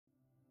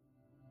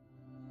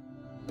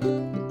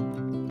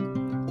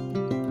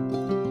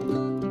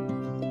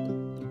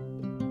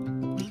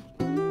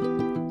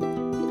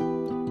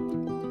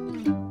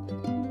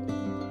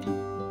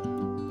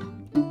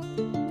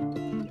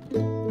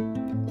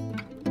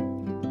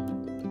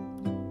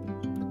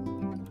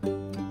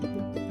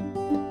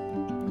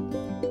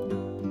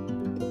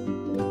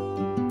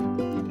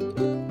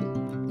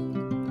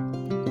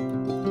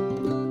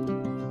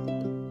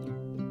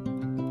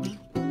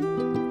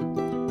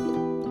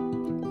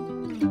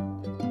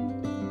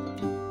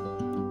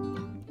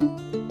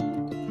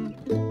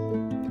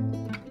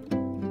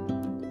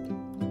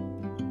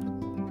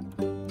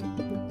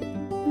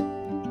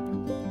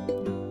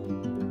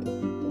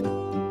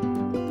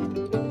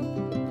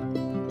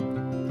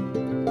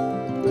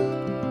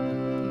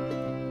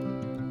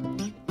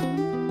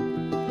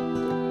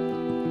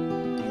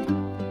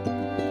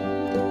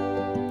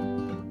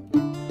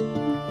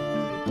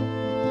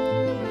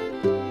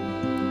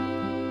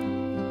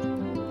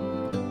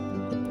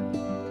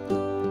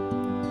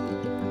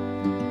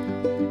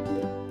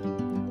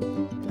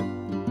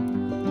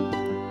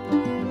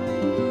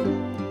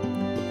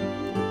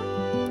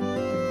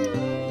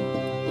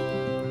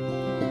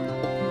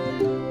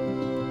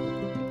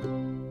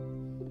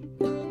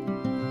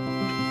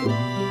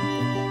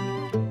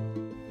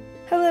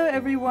Hello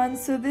everyone,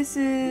 so this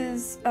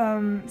is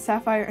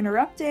Sapphire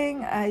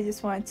interrupting. I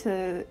just wanted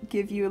to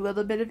give you a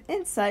little bit of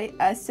insight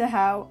as to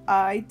how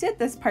I did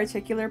this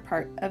particular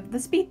part of the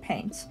speed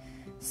paint.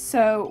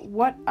 So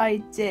what I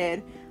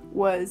did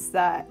was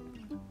that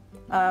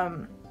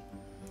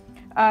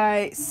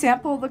I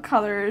sampled the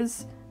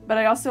colors, but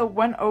I also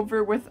went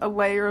over with a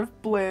layer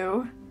of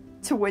blue,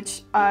 to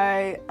which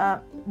I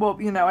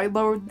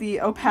lowered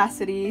the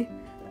opacity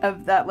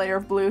of that layer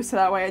of blue so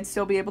that way I'd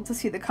still be able to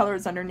see the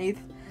colors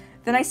underneath.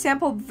 Then I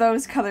sampled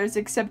those colors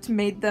except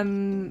made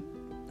them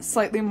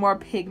slightly more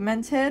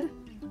pigmented,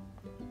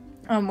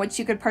 which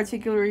you could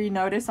particularly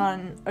notice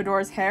on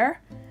Adore's hair.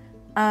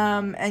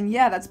 And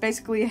yeah, that's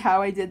basically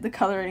how I did the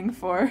coloring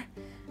for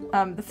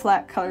the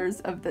flat colors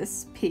of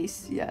this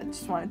piece. Yeah,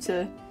 just wanted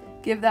to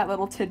give that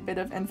little tidbit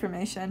of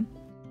information.